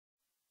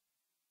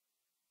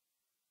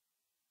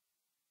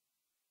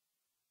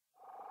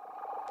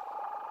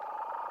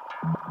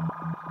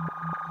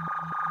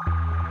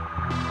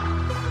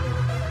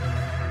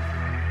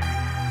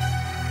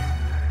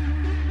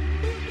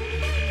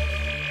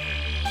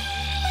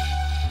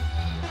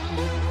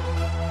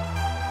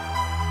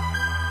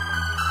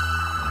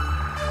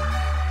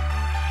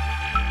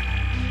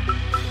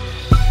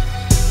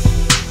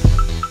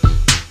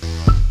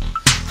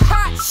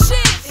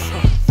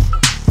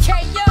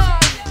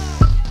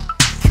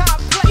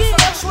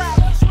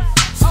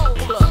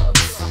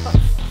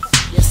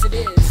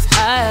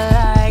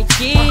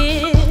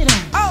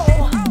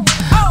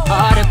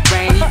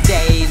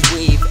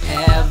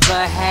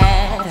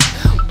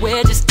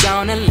We're just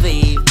gonna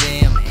leave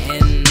them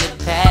in the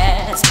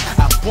past.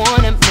 I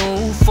wanna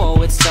move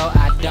forward so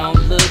I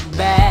don't look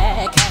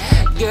back.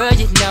 Girl,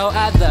 you know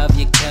I love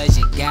you cause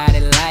you got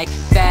it like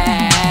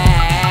that,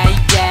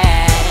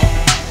 yeah.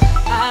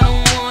 I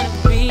don't wanna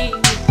be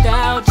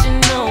without you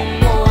no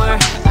more.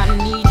 I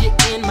need you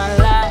in my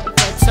life,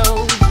 I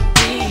told you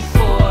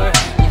before.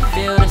 You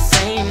feel the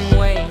same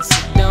way, so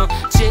don't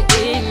you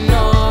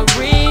ignore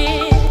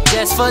it.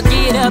 Just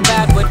forget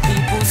about what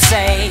people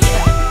say.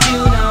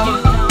 You know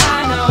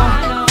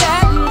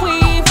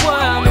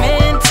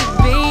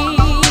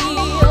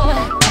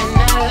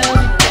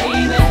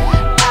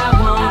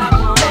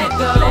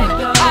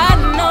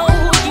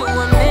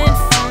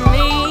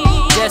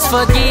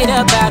forget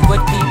about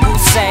what people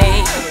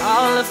say.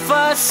 All the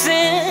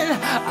fussing,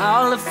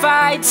 all the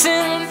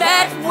fighting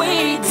that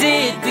we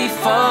did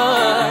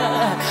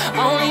before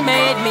only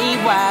made me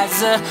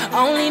wiser,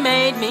 only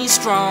made me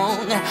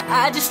strong.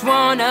 I just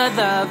wanna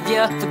love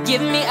you,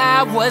 forgive me,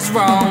 I was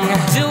wrong.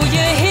 Do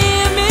you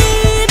hear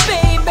me,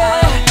 baby? I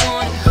don't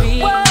wanna be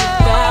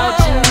without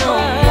you no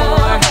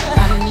more.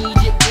 I need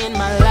you in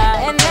my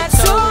life, and I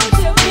told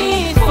you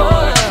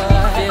before.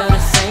 You feel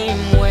the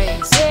same way,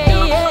 so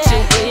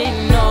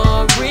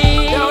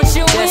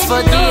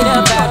forget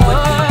about what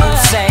people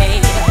say.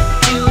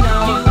 You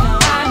know,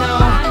 I know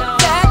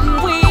that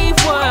we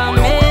were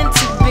meant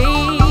to be,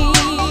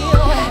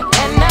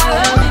 and I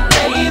love you,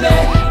 baby.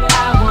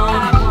 I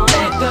won't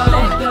let go.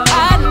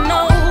 I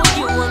know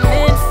you were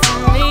meant for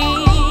me.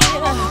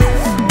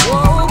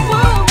 Whoa,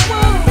 whoa,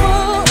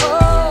 whoa,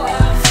 whoa.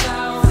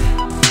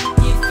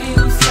 You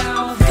feel so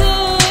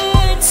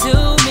good to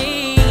me,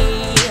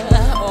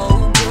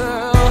 oh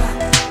girl.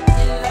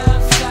 You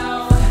love so,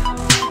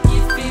 you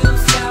feel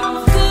so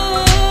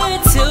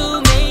to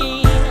me,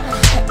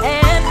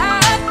 and I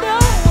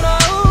don't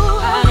know.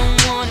 I don't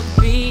wanna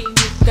be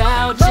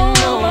without you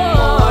no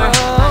more.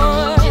 I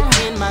need you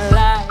in my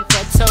life,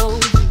 I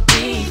told you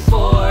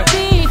before.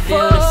 You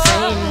feel the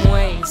same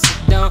way, so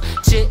don't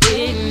you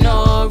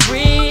ignore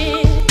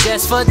it.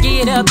 Just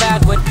forget about